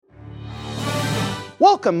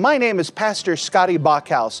Welcome, my name is Pastor Scotty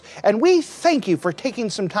Bachhaus, and we thank you for taking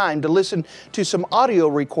some time to listen to some audio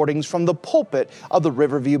recordings from the pulpit of the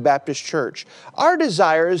Riverview Baptist Church. Our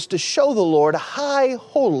desire is to show the Lord high,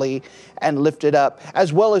 holy, and lifted up,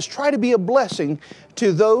 as well as try to be a blessing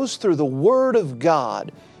to those through the Word of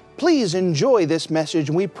God. Please enjoy this message,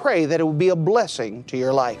 and we pray that it will be a blessing to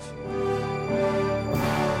your life.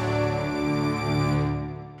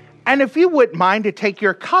 And if you wouldn't mind to take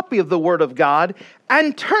your copy of the Word of God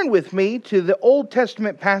and turn with me to the Old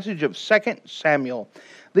Testament passage of 2 Samuel.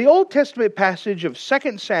 The Old Testament passage of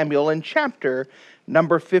 2 Samuel in chapter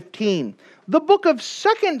number 15. The book of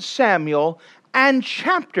 2 Samuel and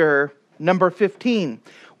chapter number 15.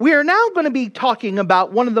 We are now going to be talking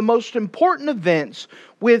about one of the most important events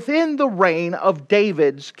within the reign of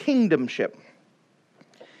David's kingdomship.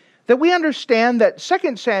 That we understand that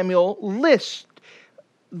 2 Samuel lists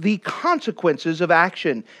the consequences of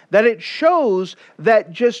action, that it shows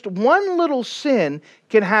that just one little sin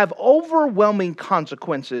can have overwhelming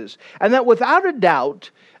consequences, and that without a doubt,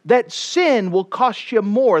 that sin will cost you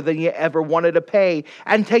more than you ever wanted to pay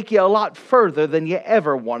and take you a lot further than you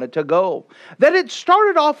ever wanted to go. That it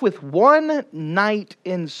started off with one night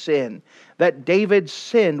in sin, that David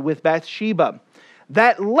sinned with Bathsheba.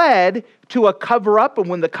 That led to a cover-up, and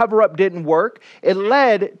when the cover-up didn't work, it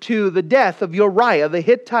led to the death of Uriah the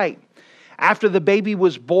Hittite. After the baby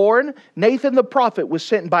was born, Nathan the prophet was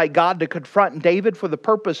sent by God to confront David for the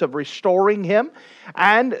purpose of restoring him,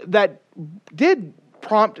 and that did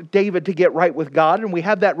prompt David to get right with God, and we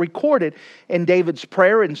have that recorded in David's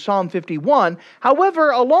prayer in Psalm 51.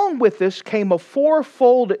 However, along with this came a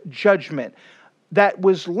fourfold judgment that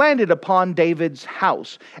was landed upon David's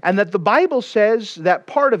house. And that the Bible says that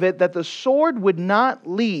part of it, that the sword would not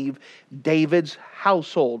leave David's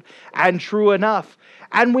household. And true enough.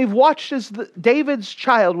 And we've watched as David's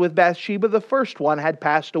child with Bathsheba, the first one, had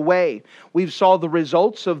passed away. We saw the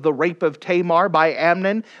results of the rape of Tamar by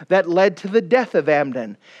Amnon that led to the death of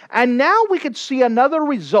Amnon. And now we could see another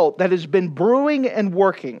result that has been brewing and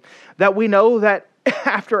working. That we know that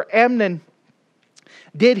after Amnon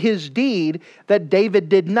did his deed, that David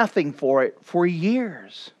did nothing for it for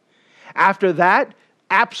years. After that,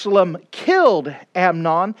 Absalom killed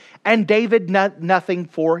Amnon, and David nothing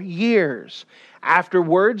for years.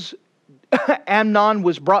 Afterwards, Amnon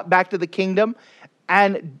was brought back to the kingdom,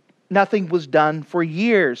 and nothing was done for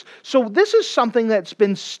years. So this is something that's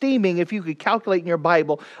been steaming. If you could calculate in your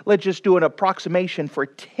Bible, let's just do an approximation for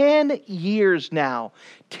 10 years now.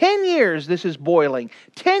 10 years this is boiling.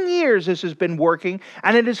 10 years this has been working.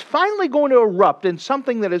 And it is finally going to erupt in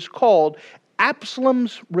something that is called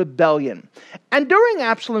Absalom's rebellion. And during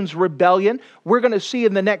Absalom's rebellion, we're going to see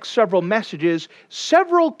in the next several messages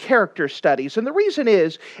several character studies. And the reason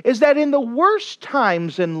is that in the worst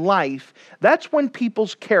times in life, that's when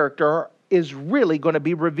people's character is really going to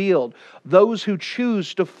be revealed. Those who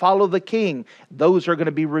choose to follow the king, those are going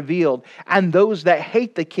to be revealed. And those that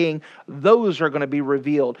hate the king, those are going to be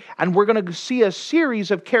revealed. And we're going to see a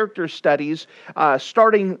series of character studies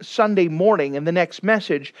starting Sunday morning in the next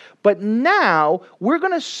message. But now we're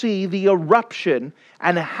going to see the eruption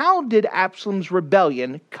and how did Absalom's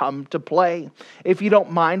rebellion come to play. If you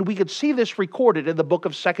don't mind, we could see this recorded in the book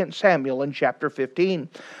of 2 Samuel in chapter 15.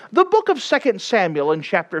 The book of 2 Samuel in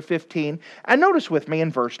chapter 15, and notice with me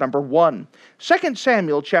in verse number 1. 2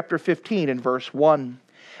 Samuel chapter 15 and verse 1.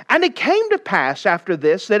 And it came to pass after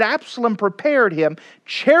this that Absalom prepared him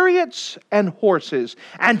chariots and horses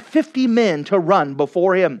and 50 men to run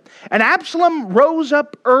before him. And Absalom rose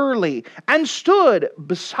up early and stood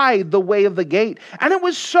beside the way of the gate. And it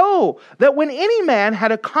was so that when any man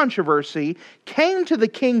had a controversy, came to the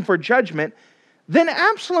king for judgment, then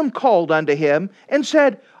Absalom called unto him and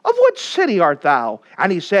said, Of what city art thou?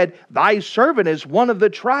 And he said, Thy servant is one of the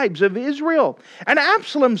tribes of Israel. And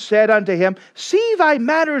Absalom said unto him, See, thy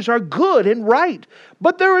matters are good and right,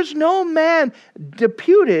 but there is no man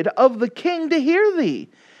deputed of the king to hear thee.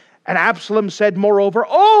 And Absalom said, moreover,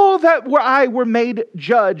 Oh, that I were made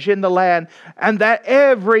judge in the land, and that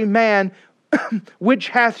every man which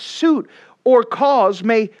hath suit or cause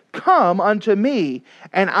may come unto me,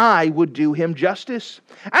 and I would do him justice.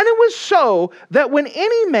 And it was so that when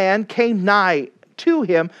any man came nigh to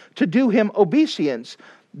him to do him obeisance,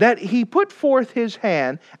 that he put forth his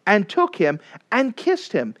hand and took him and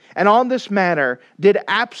kissed him. And on this manner did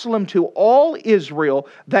Absalom to all Israel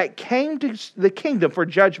that came to the kingdom for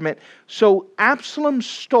judgment. So Absalom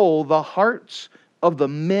stole the hearts of the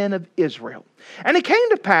men of Israel. And it came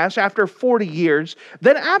to pass after 40 years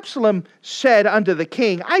that Absalom said unto the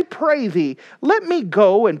king, I pray thee, let me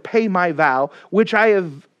go and pay my vow, which I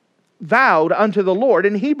have vowed unto the Lord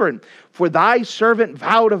in Hebron. For thy servant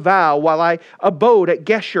vowed a vow while I abode at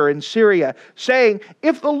Geshur in Syria, saying,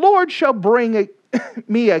 If the Lord shall bring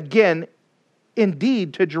me again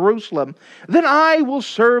indeed to Jerusalem, then I will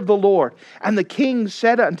serve the Lord. And the king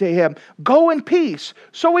said unto him, Go in peace.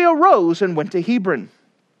 So he arose and went to Hebron.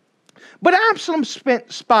 But Absalom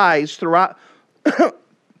spent spies throughout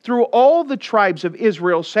through all the tribes of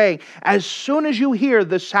Israel, saying, As soon as you hear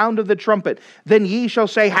the sound of the trumpet, then ye shall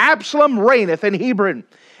say, Absalom reigneth in Hebron.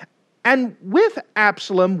 And with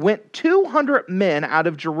Absalom went 200 men out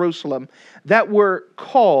of Jerusalem that were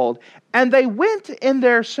called, and they went in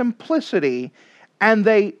their simplicity, and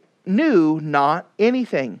they knew not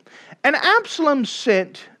anything. And Absalom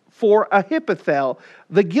sent for Ahithophel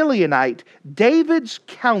the Gileonite, David's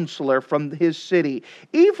counselor from his city,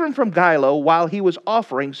 even from Gilo, while he was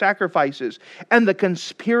offering sacrifices. And the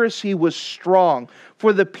conspiracy was strong,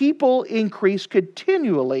 for the people increased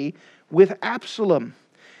continually with Absalom.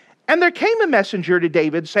 And there came a messenger to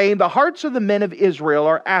David, saying, The hearts of the men of Israel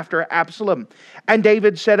are after Absalom. And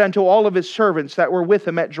David said unto all of his servants that were with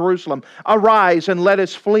him at Jerusalem, Arise and let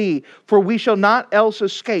us flee, for we shall not else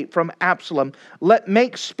escape from Absalom.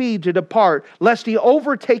 Make speed to depart, lest he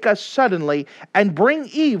overtake us suddenly, and bring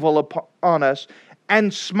evil upon us,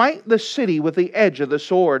 and smite the city with the edge of the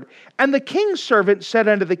sword. And the king's servant said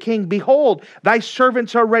unto the king, Behold, thy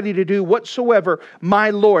servants are ready to do whatsoever my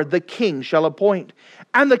lord the king shall appoint.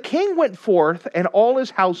 And the king went forth, and all his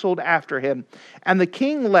household after him. And the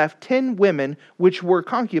king left 10 women, which were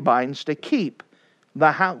concubines, to keep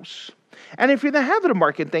the house. And if you're in the habit of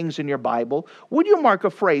marking things in your Bible, would you mark a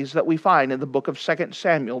phrase that we find in the book of 2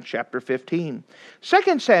 Samuel chapter 15?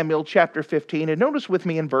 2 Samuel chapter 15, and notice with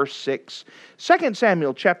me in verse 6. 2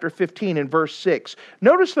 Samuel chapter 15 and verse 6.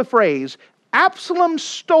 Notice the phrase, Absalom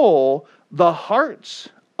stole the hearts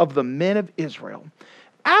of the men of Israel.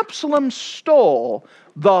 Absalom stole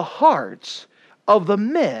the hearts of the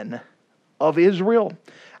men of Israel.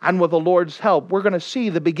 And with the Lord's help, we're going to see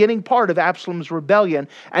the beginning part of Absalom's rebellion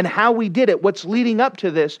and how we did it, what's leading up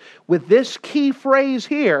to this, with this key phrase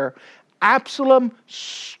here, Absalom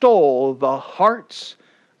stole the hearts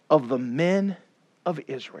of the men of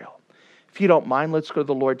Israel. If you don't mind, let's go to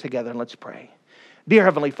the Lord together and let's pray. Dear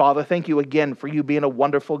Heavenly Father, thank you again for you being a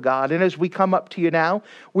wonderful God. And as we come up to you now,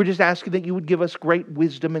 we're just asking that you would give us great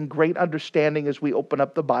wisdom and great understanding as we open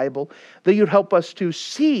up the Bible, that you'd help us to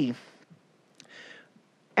see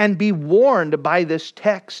and be warned by this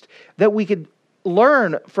text, that we could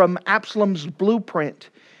learn from Absalom's blueprint,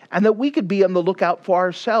 and that we could be on the lookout for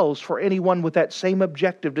ourselves, for anyone with that same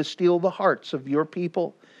objective to steal the hearts of your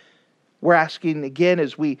people. We're asking again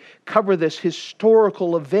as we cover this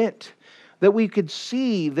historical event, that we could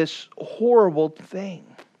see this horrible thing,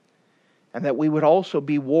 and that we would also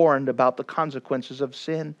be warned about the consequences of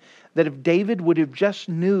sin. That if David would have just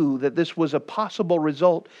knew that this was a possible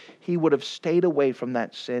result, he would have stayed away from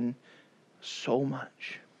that sin so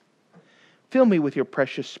much. Fill me with your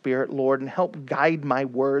precious Spirit, Lord, and help guide my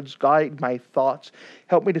words, guide my thoughts.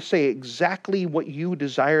 Help me to say exactly what you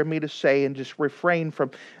desire me to say, and just refrain from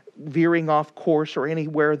veering off course or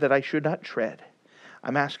anywhere that I should not tread.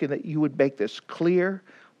 I'm asking that you would make this clear,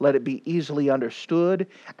 let it be easily understood,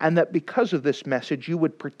 and that because of this message, you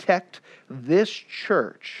would protect this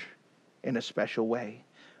church in a special way.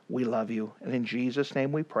 We love you, and in Jesus'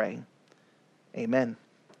 name we pray. Amen.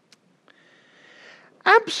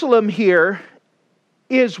 Absalom here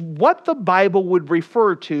is what the Bible would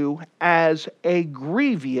refer to as a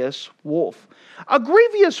grievous wolf. A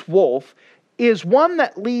grievous wolf is one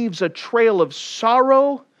that leaves a trail of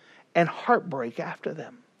sorrow and heartbreak after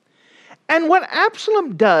them. And what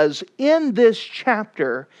Absalom does in this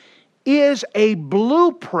chapter is a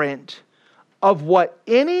blueprint of what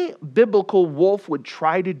any biblical wolf would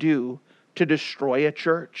try to do to destroy a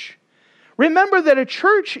church. Remember that a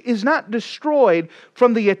church is not destroyed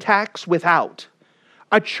from the attacks without.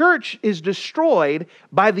 A church is destroyed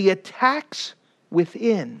by the attacks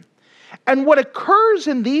within. And what occurs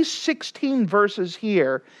in these 16 verses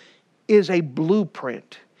here is a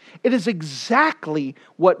blueprint. It is exactly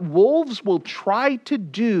what wolves will try to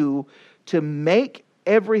do to make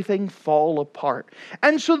everything fall apart.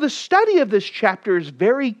 And so the study of this chapter is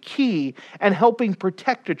very key in helping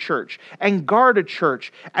protect a church and guard a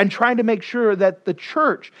church and trying to make sure that the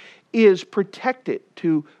church is protected,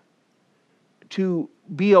 to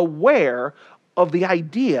be aware of the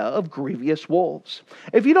idea of grievous wolves.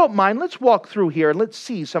 If you don't mind, let's walk through here and let's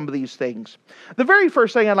see some of these things. The very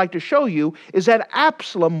first thing I'd like to show you is that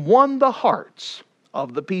Absalom won the hearts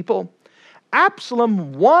of the people.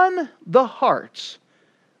 Absalom won the hearts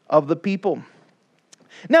of the people.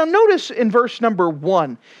 Now notice in verse number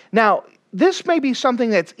 1. Now, this may be something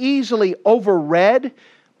that's easily overread,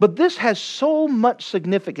 but this has so much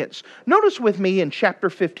significance. Notice with me in chapter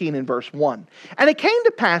 15 and verse 1. And it came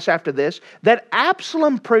to pass after this that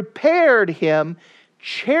Absalom prepared him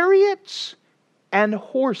chariots and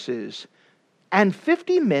horses and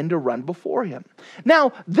 50 men to run before him.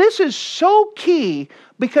 Now, this is so key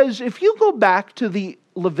because if you go back to the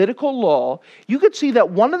Levitical law, you could see that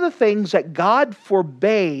one of the things that God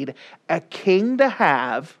forbade a king to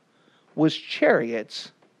have was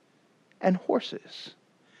chariots and horses.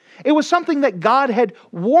 It was something that God had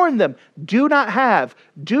warned them, do not have,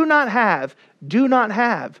 do not have, do not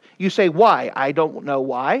have. You say, why? I don't know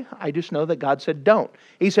why. I just know that God said don't.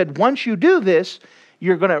 He said, once you do this,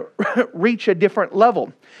 you're going to reach a different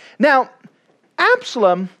level. Now,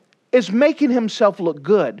 Absalom is making himself look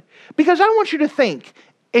good. Because I want you to think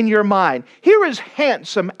in your mind, here is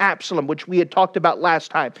handsome Absalom, which we had talked about last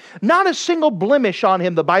time. Not a single blemish on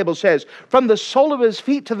him, the Bible says, from the sole of his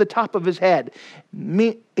feet to the top of his head.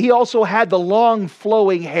 He also had the long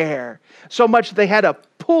flowing hair, so much that they had to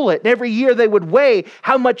pull it. And every year they would weigh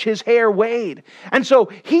how much his hair weighed. And so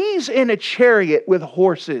he's in a chariot with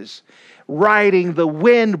horses, riding, the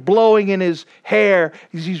wind blowing in his hair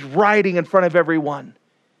as he's riding in front of everyone.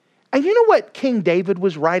 And you know what King David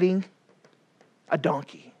was riding? A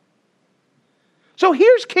donkey. So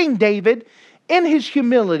here's King David in his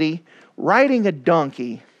humility riding a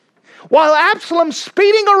donkey, while Absalom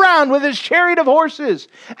speeding around with his chariot of horses.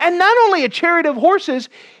 And not only a chariot of horses,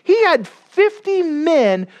 he had 50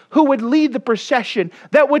 men who would lead the procession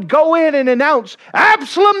that would go in and announce,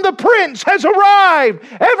 Absalom the prince has arrived.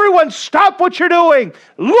 Everyone stop what you're doing.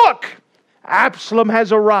 Look, Absalom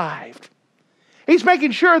has arrived. He's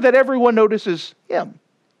making sure that everyone notices him.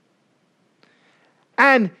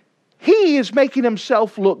 And he is making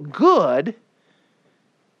himself look good.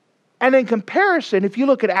 And in comparison, if you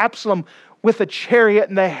look at Absalom with the chariot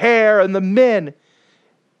and the hair and the men,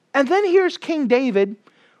 and then here's King David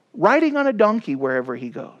riding on a donkey wherever he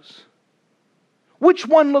goes. Which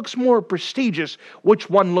one looks more prestigious? Which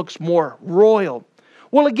one looks more royal?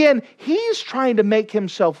 Well, again, he's trying to make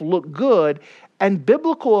himself look good, and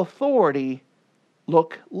biblical authority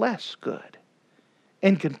look less good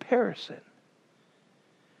in comparison.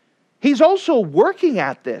 He's also working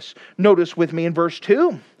at this. Notice with me in verse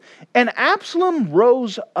 2. And Absalom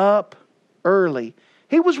rose up early.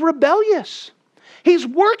 He was rebellious. He's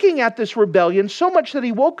working at this rebellion so much that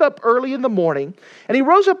he woke up early in the morning, and he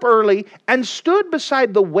rose up early and stood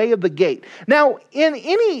beside the way of the gate. Now, in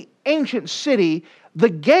any ancient city, the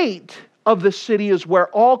gate of the city is where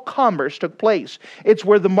all commerce took place. It's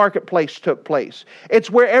where the marketplace took place.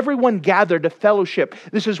 It's where everyone gathered to fellowship.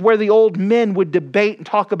 This is where the old men would debate and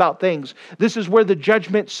talk about things. This is where the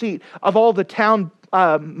judgment seat of all the town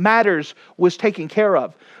matters was taken care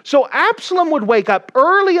of. So Absalom would wake up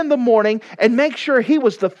early in the morning and make sure he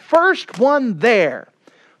was the first one there.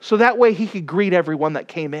 So that way he could greet everyone that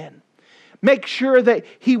came in. Make sure that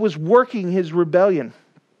he was working his rebellion.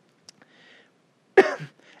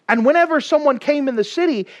 And whenever someone came in the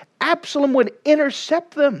city, Absalom would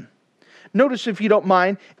intercept them. Notice, if you don't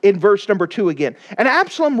mind, in verse number 2 again. And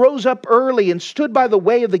Absalom rose up early and stood by the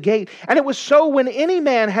way of the gate. And it was so, when any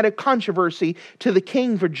man had a controversy to the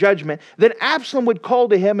king for judgment, that Absalom would call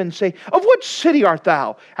to him and say, Of what city art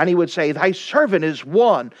thou? And he would say, Thy servant is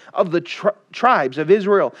one of the tribes of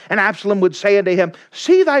Israel. And Absalom would say unto him,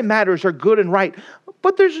 See, thy matters are good and right,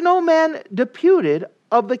 but there's no man deputed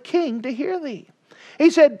of the king to hear thee. He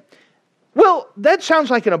said, well, that sounds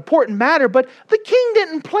like an important matter, but the king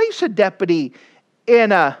didn't place a deputy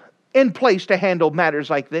in place to handle matters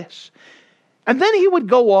like this. And then he would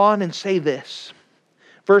go on and say this.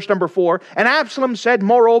 Verse number 4, And Absalom said,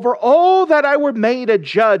 Moreover, oh, that I were made a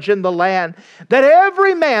judge in the land, that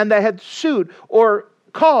every man that had suit or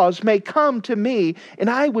cause may come to me, and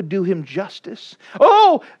I would do him justice.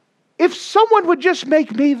 Oh, if someone would just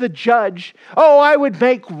make me the judge, I would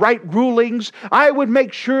make right rulings. I would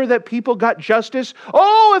make sure that people got justice.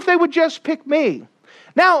 If they would just pick me.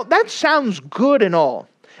 Now, that sounds good and all.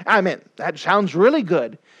 I mean, that sounds really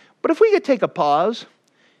good. But if we could take a pause,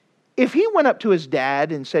 if he went up to his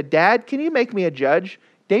dad and said, Dad, can you make me a judge?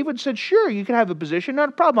 David said, sure, you can have a position, not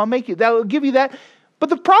a problem. I'll make you, that will give you that. But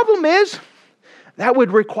the problem is, that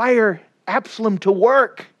would require Absalom to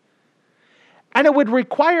work. And it would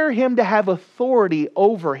require him to have authority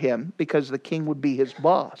over him because the king would be his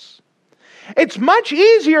boss. It's much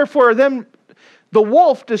easier for them, the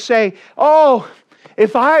wolf, to say,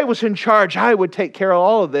 if I was in charge, I would take care of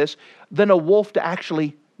all of this, than a wolf to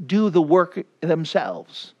actually do the work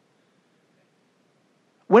themselves.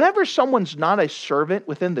 Whenever someone's not a servant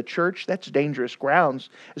within the church, that's dangerous grounds,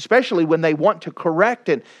 especially when they want to correct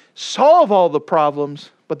and solve all the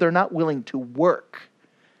problems, but they're not willing to work.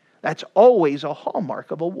 That's always a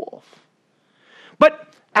hallmark of a wolf.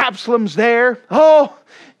 But Absalom's there. Oh,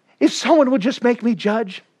 if someone would just make me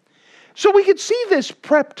judge. So we could see this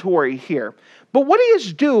preparatory here. But what he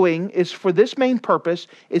is doing is for this main purpose,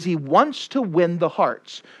 is he wants to win the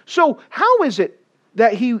hearts. So how is it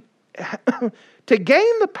that he, to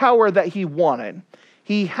gain the power that he wanted,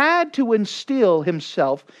 he had to instill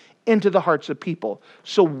himself into the hearts of people.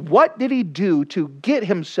 So what did he do to get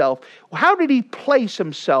himself? How did he place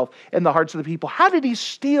himself in the hearts of the people? How did he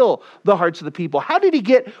steal the hearts of the people? How did he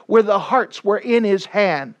get where the hearts were in his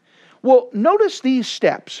hand? Well, notice these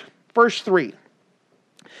steps. Verse 3.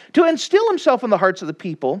 To instill himself in the hearts of the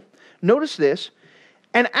people, notice this,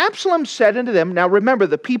 and Absalom said unto them, now remember,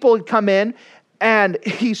 the people had come in, and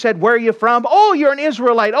he said, where are you from? Oh, you're an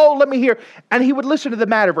Israelite. Oh, let me hear. And he would listen to the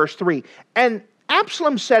matter, verse 3. And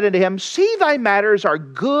Absalom said unto him, see, thy matters are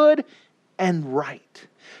good and right.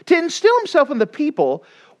 To instill himself in the people,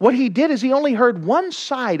 what he did is he only heard one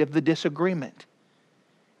side of the disagreement.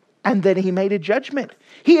 And then he made a judgment.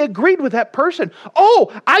 He agreed with that person.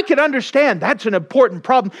 Oh, I can understand. That's an important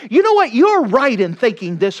problem. You know what? You're right in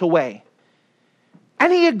thinking this way.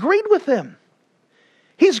 And he agreed with them.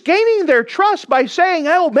 He's gaining their trust by saying,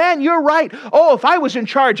 oh man, you're right. Oh, if I was in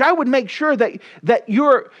charge, I would make sure that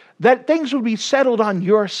things would be settled on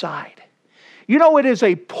your side. You know, it is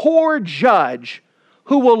a poor judge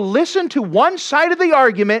who will listen to one side of the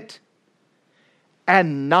argument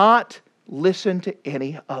and not listen to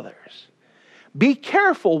any others. Be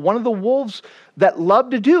careful. One of the wolves that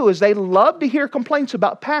love to do is they love to hear complaints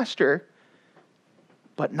about pastor,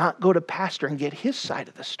 but not go to pastor and get his side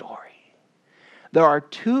of the story. There are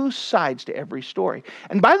two sides to every story.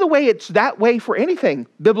 And by the way, it's that way for anything,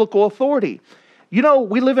 biblical authority. You know,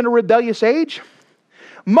 we live in a rebellious age.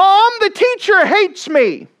 Mom, the teacher hates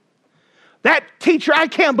me. That teacher, I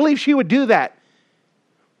can't believe she would do that.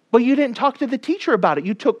 But you didn't talk to the teacher about it.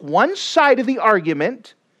 You took one side of the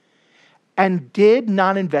argument and did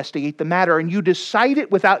not investigate the matter. And you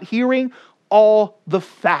decided without hearing all the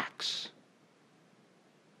facts.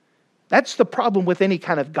 That's the problem with any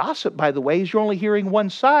kind of gossip, by the way, is you're only hearing one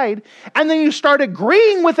side. And then you start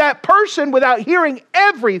agreeing with that person without hearing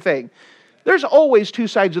everything. There's always two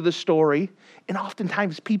sides of the story. And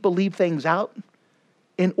oftentimes people leave things out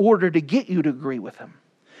in order to get you to agree with them.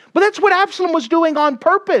 But that's what Absalom was doing on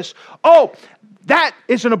purpose. Oh, that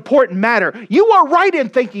is an important matter. You are right in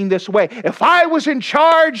thinking this way. If I was in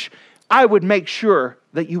charge, I would make sure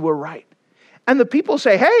that you were right. And the people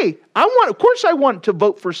say, hey, of course I want to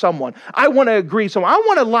vote for someone. I want to agree with someone. I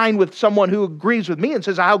want to align with someone who agrees with me and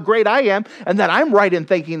says how great I am and that I'm right in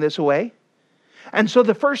thinking this way. And so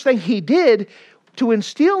the first thing he did to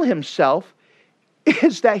instill himself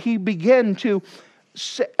is that he began to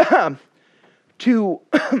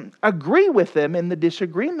agree with them in the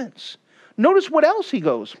disagreements. Notice what else he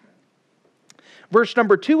goes. Verse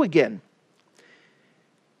number 2 again.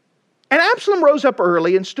 And Absalom rose up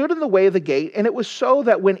early and stood in the way of the gate, and it was so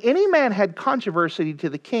that when any man had controversy to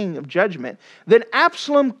the king of judgment, then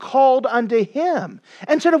Absalom called unto him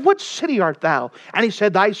and said, of what city art thou? And he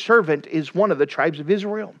said, thy servant is one of the tribes of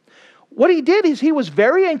Israel. What he did is he was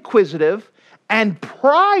very inquisitive and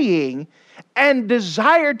prying and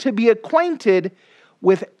desired to be acquainted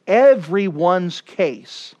with everyone's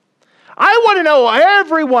case. I want to know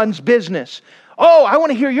everyone's business. Oh, I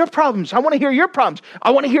want to hear your problems. I want to hear your problems. I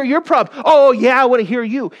want to hear your problems. Oh, yeah, I want to hear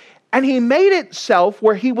you. And he made himself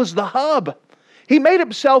where he was the hub. He made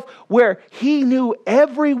himself where he knew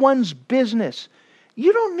everyone's business.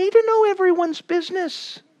 You don't need to know everyone's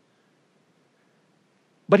business.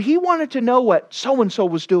 But he wanted to know what so-and-so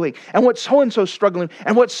was doing and what so-and-so is struggling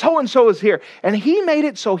and what so-and-so is here. And he made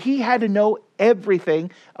it so he had to know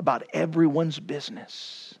everything about everyone's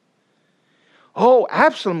business. Oh,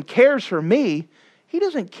 Absalom cares for me. He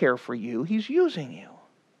doesn't care for you. He's using you.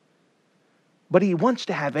 But he wants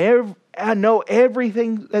to know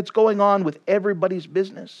everything that's going on with everybody's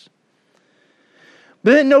business.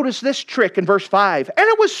 But then notice this trick in verse 5. And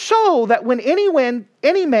it was so that when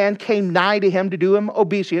any man came nigh to him to do him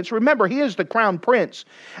obeisance, remember, he is the crown prince.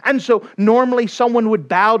 And so normally someone would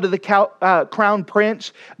bow to the crown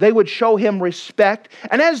prince. They would show him respect.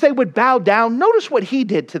 And as they would bow down, notice what he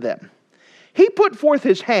did to them. He put forth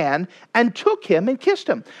his hand and took him and kissed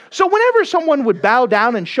him. So whenever someone would bow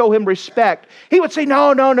down and show him respect, he would say,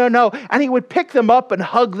 no, no, no, no. And he would pick them up and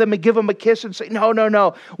hug them and give them a kiss and say, no, no,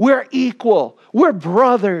 no. We're equal. We're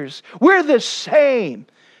brothers. We're the same.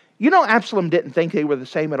 You know, Absalom didn't think they were the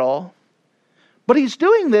same at all. But he's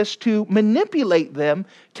doing this to manipulate them,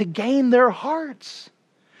 to gain their hearts,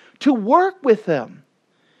 to work with them.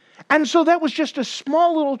 And so that was just a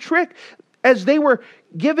small little trick as they were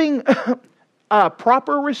giving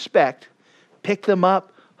proper respect. Pick them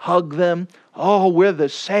up, hug them, we're the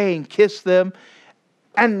same, kiss them,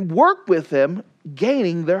 and work with them,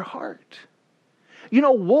 gaining their heart. You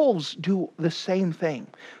know, wolves do the same thing.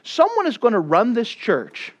 Someone is going to run this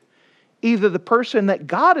church, either the person that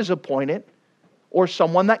God has appointed or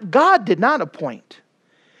someone that God did not appoint.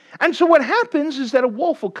 And so what happens is that a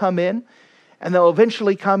wolf will come in, and they'll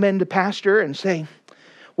eventually come in to pastor and say,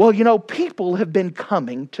 well, you know, people have been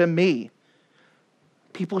coming to me.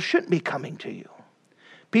 People shouldn't be coming to you.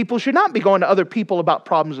 People should not be going to other people about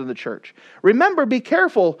problems in the church. Remember, be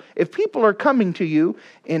careful. If people are coming to you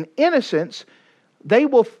in innocence,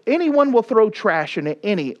 anyone will throw trash in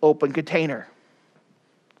any open container.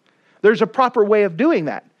 There's a proper way of doing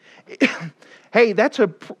that. Hey, that's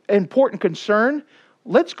an important concern.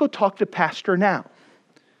 Let's go talk to pastor now.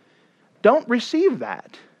 Don't receive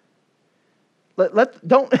that.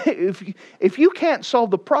 If you can't solve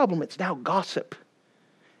the problem, it's now gossip.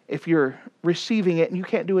 If you're receiving it and you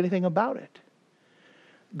can't do anything about it,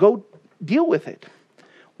 go deal with it.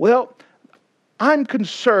 Well, I'm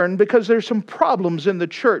concerned because there's some problems in the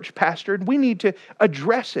church, pastor, and we need to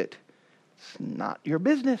address it. It's not your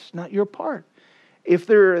business, not your part. If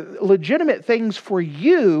there are legitimate things for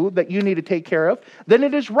you that you need to take care of, then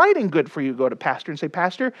it is right and good for you to go to pastor and say,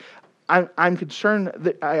 Pastor, I'm concerned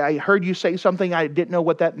that I heard you say something, I didn't know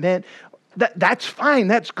what that meant. That's fine,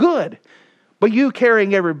 that's good. But you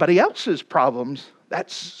carrying everybody else's problems,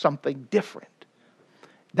 that's something different.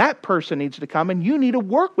 That person needs to come, and you need to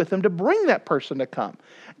work with them to bring that person to come.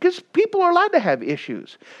 Because people are allowed to have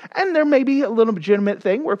issues. And there may be a little legitimate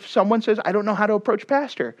thing where if someone says, I don't know how to approach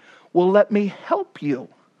pastor. Well, let me help you.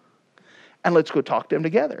 And let's go talk to them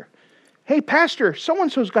together. Hey, pastor,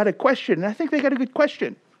 so-and-so's got a question, and I think they got a good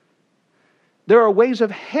question. There are ways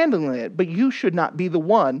of handling it, but you should not be the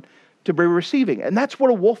one to be receiving. And that's what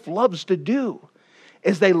a wolf loves to do,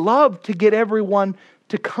 is they love to get everyone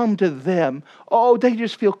to come to them. Oh, they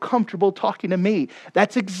just feel comfortable talking to me.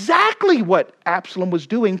 That's exactly what Absalom was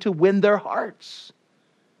doing to win their hearts,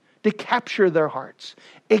 to capture their hearts.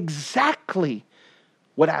 Exactly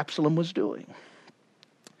what Absalom was doing.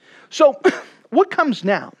 So, what comes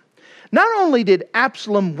now? Not only did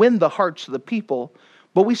Absalom win the hearts of the people,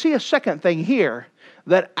 but we see a second thing here,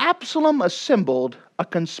 that Absalom assembled a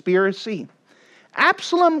conspiracy.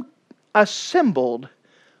 Absalom assembled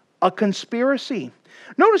a conspiracy.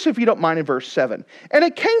 Notice, if you don't mind, in verse 7. And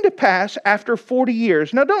it came to pass after 40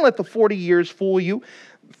 years. Now, don't let the 40 years fool you.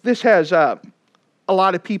 This has a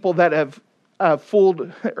lot of people that have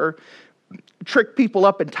fooled or tricked people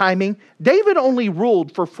up in timing. David only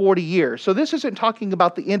ruled for 40 years. So this isn't talking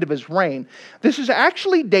about the end of his reign. This is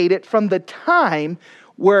actually dated from the time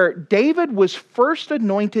where David was first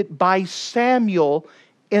anointed by Samuel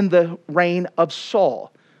in the reign of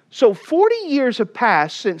Saul. So 40 years have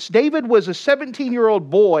passed since David was a 17-year-old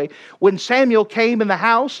boy when Samuel came in the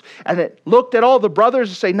house and it looked at all the brothers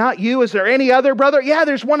and say, not you, is there any other brother? Yeah,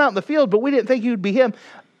 there's one out in the field, but we didn't think you'd be him.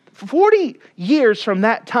 40 years from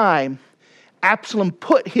that time, Absalom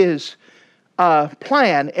put his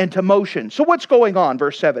plan into motion. So what's going on?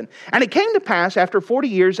 Verse 7. And it came to pass after 40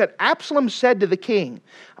 years that Absalom said to the king,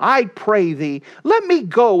 I pray thee, let me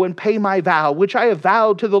go and pay my vow, which I have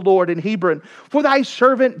vowed to the Lord in Hebron. For thy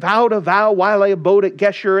servant vowed a vow while I abode at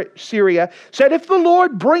Geshur, Syria, said, if the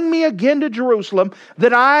Lord bring me again to Jerusalem,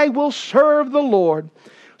 then I will serve the Lord.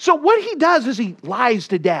 So what he does is he lies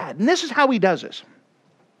to Dad. And this is how he does this.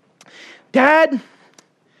 Dad,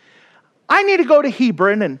 I need to go to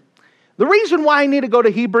Hebron, and the reason why I need to go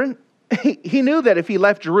to Hebron, he knew that if he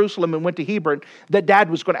left Jerusalem and went to Hebron, that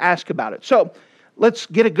Dad was going to ask about it. So let's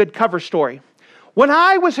get a good cover story. When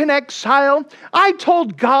I was in exile, I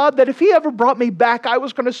told God that if he ever brought me back, I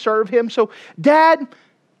was going to serve him. So Dad,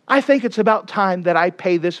 I think it's about time that I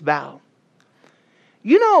pay this vow.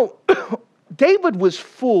 You know, David was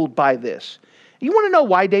fooled by this. You want to know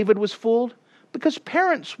why David was fooled? Because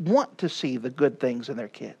parents want to see the good things in their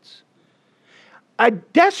kids. A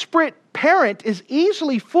desperate parent is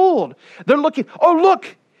easily fooled. They're looking, oh,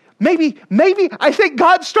 look, maybe I think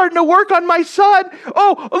God's starting to work on my son.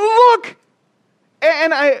 Oh, look.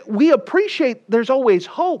 And we appreciate there's always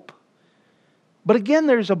hope. But again,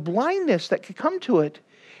 there's a blindness that could come to it.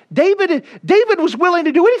 David was willing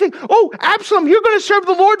to do anything. Oh, Absalom, you're going to serve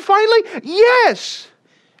the Lord finally? Yes.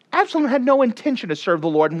 Absalom had no intention to serve the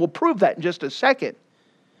Lord, and we'll prove that in just a second.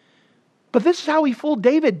 But this is how he fooled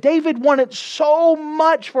David. David wanted so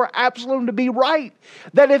much for Absalom to be right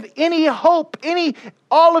that if any hope, any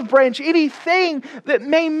olive branch, anything that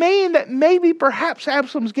may mean that maybe perhaps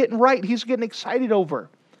Absalom's getting right, he's getting excited over.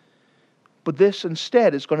 But this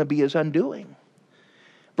instead is going to be his undoing.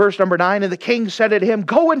 Verse number 9, and the king said to him,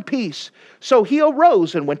 go in peace. So he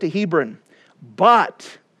arose and went to Hebron.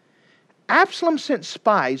 But Absalom sent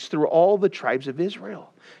spies through all the tribes of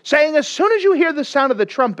Israel, saying, as soon as you hear the sound of the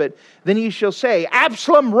trumpet, then ye shall say,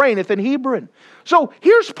 Absalom reigneth in Hebron. So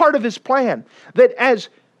here's part of his plan, that as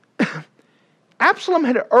Absalom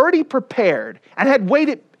had already prepared and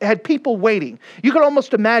had people waiting. You can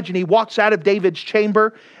almost imagine he walks out of David's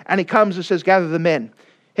chamber and he comes and says, gather the men.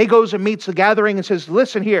 He goes and meets the gathering and says,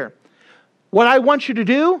 listen here, what I want you to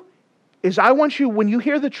do is I want you, when you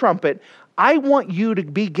hear the trumpet, I want you to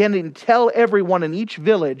begin to tell everyone in each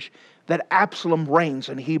village that Absalom reigns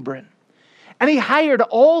in Hebron. And he hired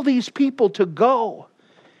all these people to go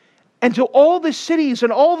and to all the cities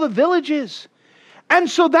and all the villages. And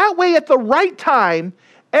so that way at the right time,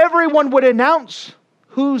 everyone would announce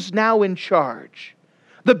who's now in charge.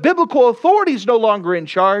 The biblical authority is no longer in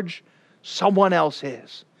charge. Someone else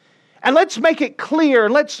is. And let's make it clear.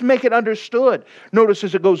 Let's make it understood. Notice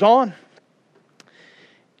as it goes on.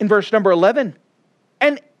 In verse number 11.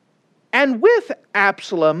 And with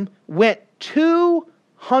Absalom went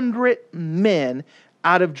 200 men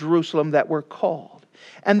out of Jerusalem that were called.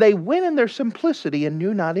 And they went in their simplicity and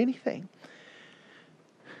knew not anything.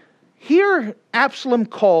 Here Absalom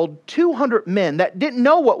called 200 men that didn't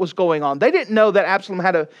know what was going on. They didn't know that Absalom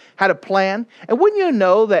had a plan. And wouldn't you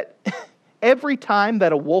know that every time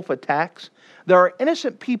that a wolf attacks, there are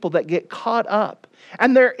innocent people that get caught up.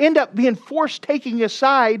 And they end up being forced taking a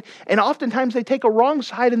side. And oftentimes they take a wrong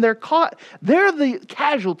side and they're caught. They're the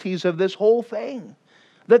casualties of this whole thing.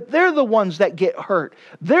 That they're the ones that get hurt.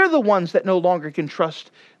 They're the ones that no longer can trust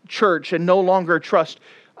church and no longer trust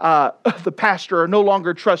the pastor, or no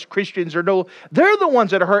longer trust Christians, they're the ones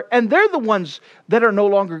that are hurt, and they're the ones that are no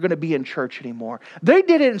longer going to be in church anymore. They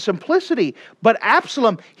did it in simplicity, but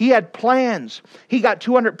Absalom, he had plans. He got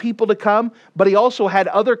 200 people to come, but he also had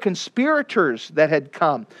other conspirators that had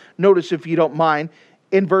come. Notice, if you don't mind,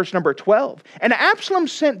 in verse number 12. And Absalom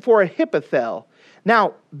sent for Ahithophel.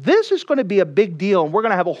 Now, this is going to be a big deal, and we're going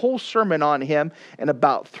to have a whole sermon on him in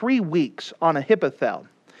about 3 weeks on Ahithophel.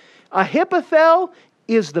 Ahithophel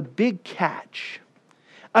is the big catch.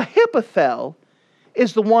 Ahithophel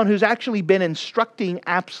is the one who's actually been instructing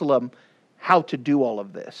Absalom how to do all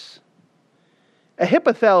of this.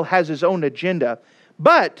 Ahithophel has his own agenda,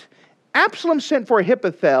 but Absalom sent for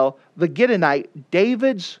Ahithophel, the Gittite,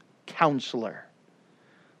 David's counselor.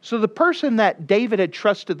 So the person that David had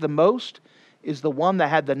trusted the most is the one that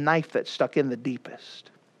had the knife that stuck in the deepest.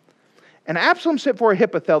 And Absalom sent for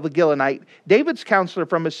Ahithophel the Gilonite, David's counselor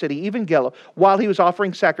from a city, even Gilo, while he was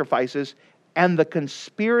offering sacrifices, and the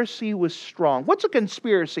conspiracy was strong. What's a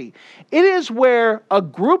conspiracy? It is where a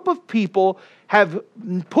group of people have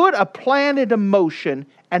put a plan into motion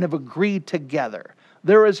and have agreed together.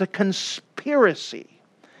 There is a conspiracy.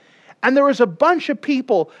 And there is a bunch of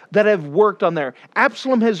people that have worked on there.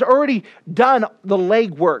 Absalom has already done the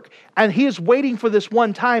legwork. And he is waiting for this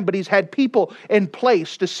one time, but he's had people in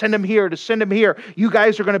place to send him here, to send him here. You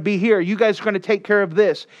guys are going to be here. You guys are going to take care of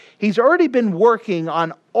this. He's already been working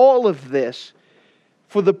on all of this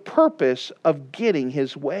for the purpose of getting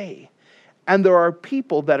his way. And there are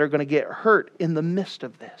people that are going to get hurt in the midst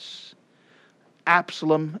of this.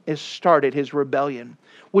 Absalom has started his rebellion.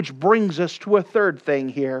 Which brings us to a third thing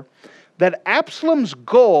here. That Absalom's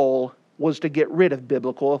goal was to get rid of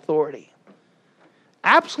biblical authority.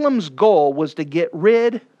 Absalom's goal was to get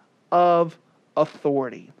rid of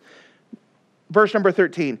authority. Verse number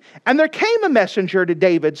 13. And there came a messenger to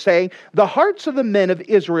David saying, the hearts of the men of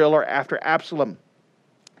Israel are after Absalom.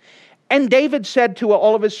 And David said to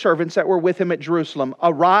all of his servants that were with him at Jerusalem,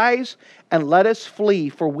 arise and let us flee,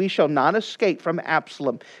 for we shall not escape from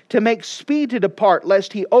Absalom, to make speed to depart,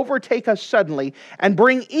 lest he overtake us suddenly, and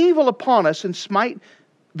bring evil upon us, and smite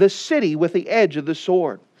the city with the edge of the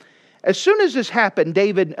sword. As soon as this happened,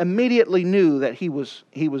 David immediately knew that he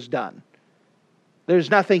was done. There's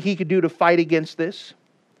nothing he could do to fight against this.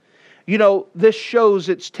 You know, this shows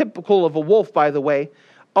it's typical of a wolf, by the way.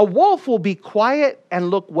 A wolf will be quiet and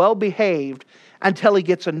look well behaved until he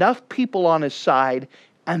gets enough people on his side,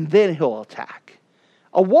 and then he'll attack.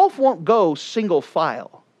 A wolf won't go single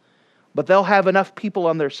file, but they'll have enough people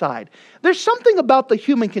on their side. There's something about the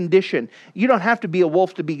human condition. You don't have to be a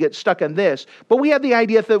wolf to get stuck in this, but we have the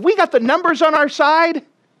idea that we got the numbers on our side,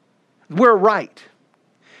 we're right.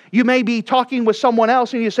 You may be talking with someone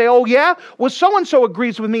else and you say, oh yeah, well so-and-so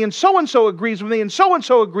agrees with me and so-and-so agrees with me and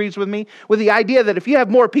so-and-so agrees with me, with the idea that if you have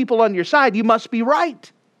more people on your side, you must be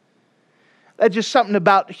right. That's just something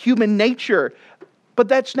about human nature. But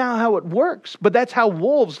that's not how it works. But that's how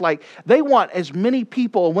wolves, they want as many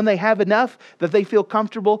people, and when they have enough that they feel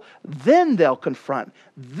comfortable, then they'll confront,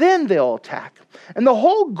 then they'll attack. And the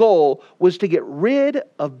whole goal was to get rid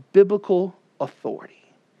of biblical authority.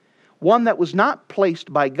 One that was not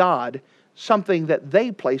placed by God, something that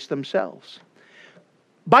they placed themselves.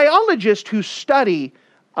 Biologists who study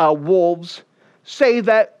wolves say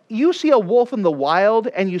that you see a wolf in the wild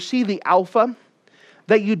and you see the alpha,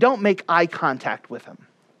 that you don't make eye contact with him.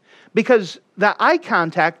 Because that eye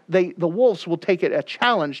contact, the wolves will take it a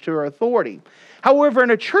challenge to our authority. However, in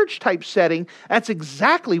a church type setting, that's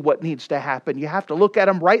exactly what needs to happen. You have to look at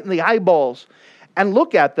them right in the eyeballs and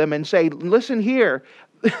look at them and say, listen here,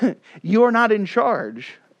 you're not in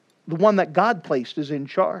charge. The one that God placed is in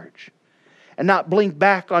charge. And not blink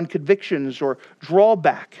back on convictions or draw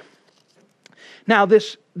back. Now,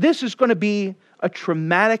 this is going to be a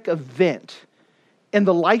traumatic event in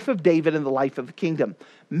the life of David and the life of the kingdom.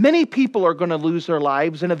 Many people are going to lose their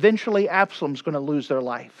lives, and eventually Absalom's going to lose their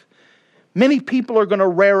life. Many people are going to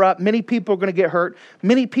rear up. Many people are going to get hurt.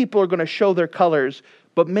 Many people are going to show their colors,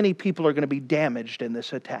 but many people are going to be damaged in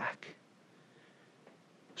this attack.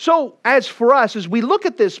 So, as for us, as we look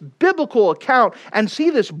at this biblical account and see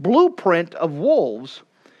this blueprint of wolves,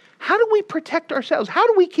 how do we protect ourselves? How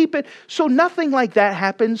do we keep it so nothing like that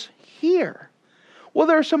happens here? Well,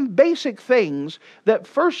 there are some basic things that,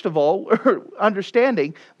 first of all,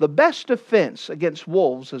 understanding the best defense against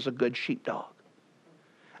wolves is a good sheepdog.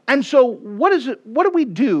 And so what do we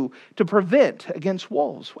do to prevent against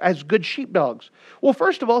wolves as good sheepdogs? Well,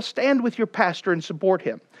 first of all, stand with your pastor and support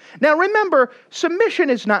him. Now remember, submission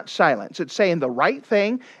is not silence. It's saying the right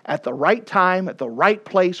thing at the right time, at the right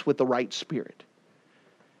place with the right spirit.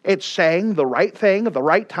 It's saying the right thing at the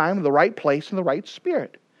right time, the right place, and the right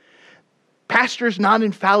spirit. Pastor's not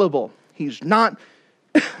infallible. He's not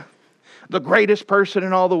the greatest person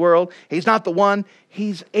in all the world. He's not the one.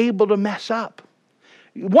 He's able to mess up.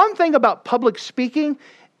 One thing about public speaking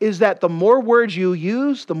is that the more words you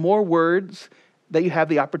use, the more words that you have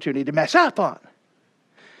the opportunity to mess up on.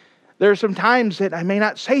 There are some times that I may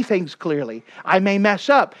not say things clearly. I may mess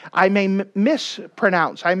up. I may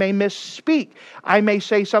mispronounce. I may misspeak. I may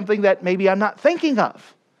say something that maybe I'm not thinking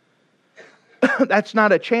of. That's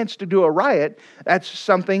not a chance to do a riot. That's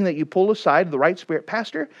something that you pull aside the right spirit.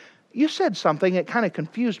 Pastor, you said something that kind of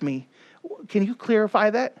confused me. Can you clarify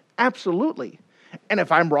that? Absolutely. And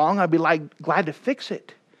if I'm wrong, I'd be glad to fix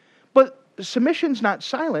it. But submission's not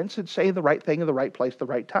silence. It's saying the right thing in the right place, the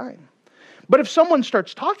right time. But if someone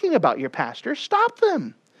starts talking about your pastor, stop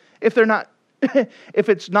them. If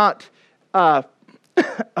it's not a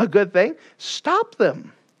good thing, stop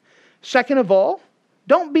them. Second of all,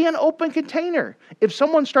 don't be an open container. If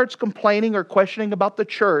someone starts complaining or questioning about the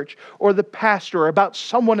church or the pastor or about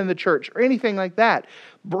someone in the church or anything like that,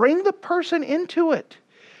 bring the person into it.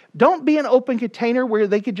 Don't be an open container where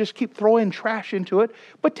they could just keep throwing trash into it,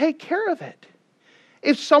 but take care of it.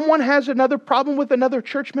 If someone has another problem with another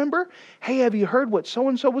church member, hey, have you heard what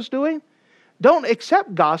so-and-so was doing? Don't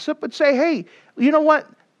accept gossip, but say, hey, you know what?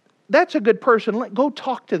 That's a good person. Go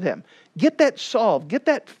talk to them. Get that solved. Get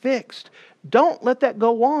that fixed. Don't let that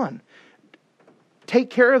go on. Take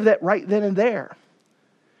care of that right then and there.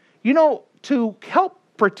 You know, to help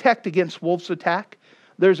protect against wolves' attack,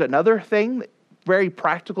 there's another thing very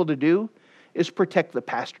practical to do, is protect the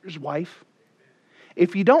pastor's wife.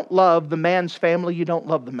 If you don't love the man's family, you don't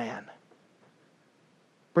love the man.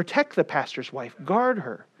 Protect the pastor's wife. Guard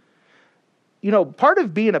her. You know, part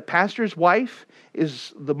of being a pastor's wife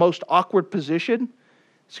is the most awkward position.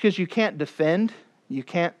 It's because you can't defend. You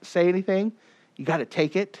can't say anything. You got to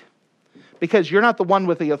take it. Because you're not the one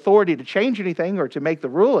with the authority to change anything or to make the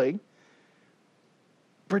ruling.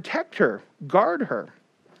 Protect her. Guard her.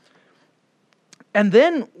 And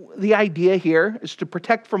then the idea here is to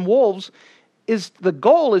protect from wolves. The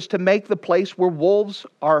goal is to make the place where wolves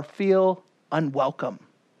feel unwelcome.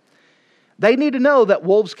 They need to know that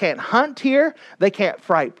wolves can't hunt here. They can't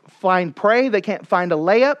find prey. They can't find a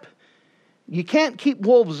layup. You can't keep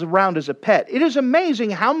wolves around as a pet. It is amazing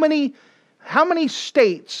how many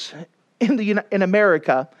states in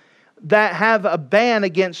America that have a ban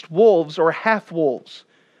against wolves or half wolves.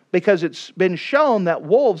 Because it's been shown that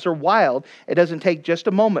wolves are wild. It doesn't take just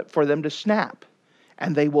a moment for them to snap.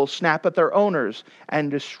 And they will snap at their owners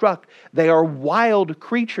and destruct. They are wild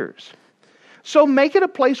creatures. So make it a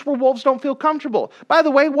place where wolves don't feel comfortable. By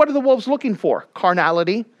the way, what are the wolves looking for?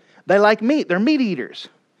 Carnality. They like meat. They're meat eaters.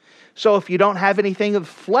 So if you don't have anything of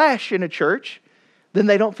flesh in a church, then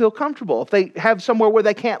they don't feel comfortable. If they have somewhere where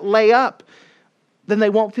they can't lay up, then they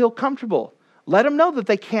won't feel comfortable. Let them know that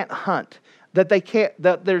they can't hunt,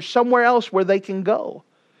 that there's somewhere else where they can go.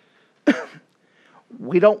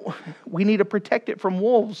 We need to protect it from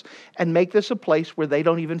wolves and make this a place where they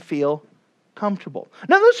don't even feel comfortable.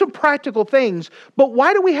 Now, those are practical things, but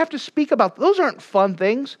why do we have to speak about those? Aren't fun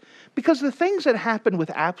things, because the things that happen with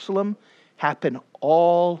Absalom happen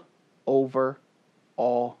all over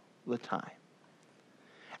all the time.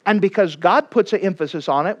 And because God puts an emphasis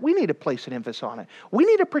on it, we need to place an emphasis on it. We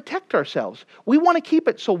need to protect ourselves. We want to keep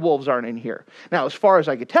it so wolves aren't in here. Now, as far as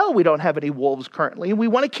I can tell, we don't have any wolves currently, and we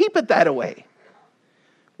want to keep it that way.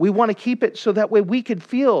 We want to keep it so that way we could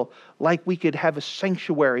feel like we could have a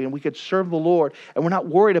sanctuary and we could serve the Lord and we're not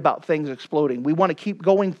worried about things exploding. We want to keep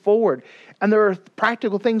going forward. And there are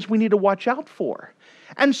practical things we need to watch out for.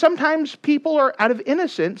 And sometimes people are out of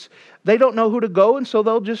innocence. They don't know who to go, and so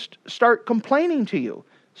they'll just start complaining to you.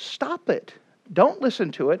 Stop it. Don't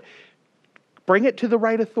listen to it. Bring it to the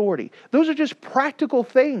right authority. Those are just practical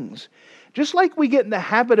things. Just like we get in the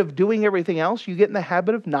habit of doing everything else, you get in the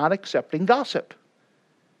habit of not accepting gossip.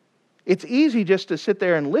 It's easy just to sit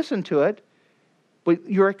there and listen to it, but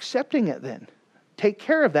you're accepting it then. Take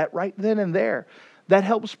care of that right then and there. That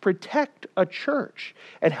helps protect a church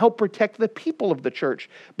and help protect the people of the church,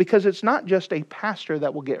 because it's not just a pastor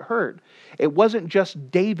that will get hurt. It wasn't just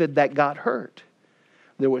David that got hurt.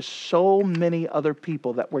 There was so many other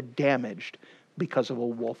people that were damaged because of a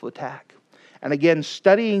wolf attack. And again,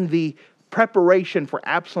 studying the preparation for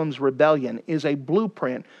Absalom's rebellion is a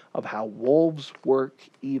blueprint of how wolves work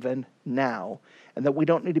even now, and that we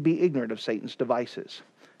don't need to be ignorant of Satan's devices.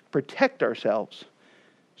 Protect ourselves.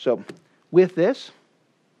 So, with this,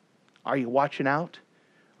 are you watching out?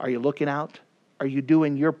 Are you looking out? Are you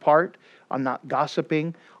doing your part on not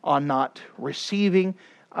gossiping, on not receiving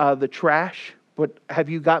the trash? But have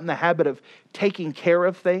you gotten the habit of taking care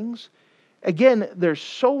of things? Again, there's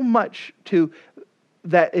so much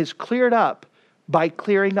that is cleared up by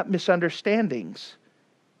clearing up misunderstandings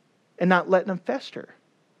and not letting them fester.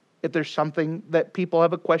 If there's something that people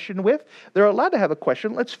have a question with, they're allowed to have a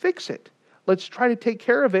question. Let's fix it. Let's try to take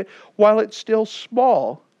care of it while it's still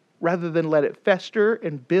small, rather than let it fester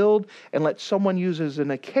and build and let someone use it as an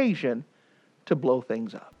occasion to blow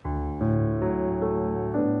things up.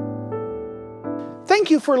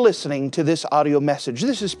 Thank you for listening to this audio message.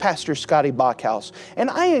 This is Pastor Scotty Bachhaus, and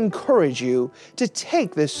I encourage you to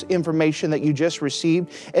take this information that you just received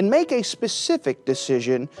and make a specific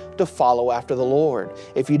decision to follow after the Lord.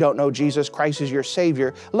 If you don't know Jesus Christ as your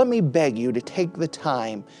Savior, let me beg you to take the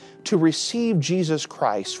time to receive Jesus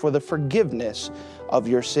Christ for the forgiveness of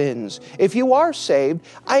your sins. If you are saved,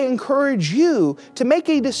 I encourage you to make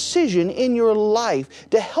a decision in your life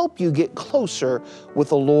to help you get closer with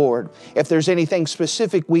the Lord. If there's anything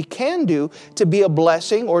specific we can do to be a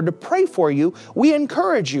blessing or to pray for you, we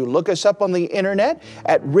encourage you. Look us up on the internet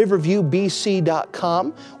at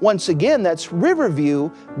riverviewbc.com. Once again, that's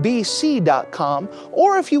riverviewbc.com.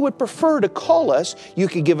 Or if you would prefer to call us, you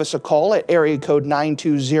could give us a call at area code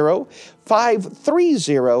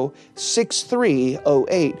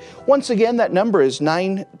 920-530-6308. Once again, that number is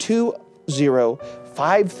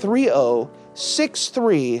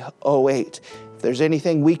 920-530-6308. If there's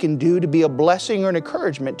anything we can do to be a blessing or an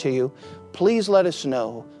encouragement to you, please let us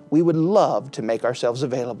know. We would love to make ourselves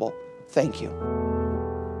available. Thank you.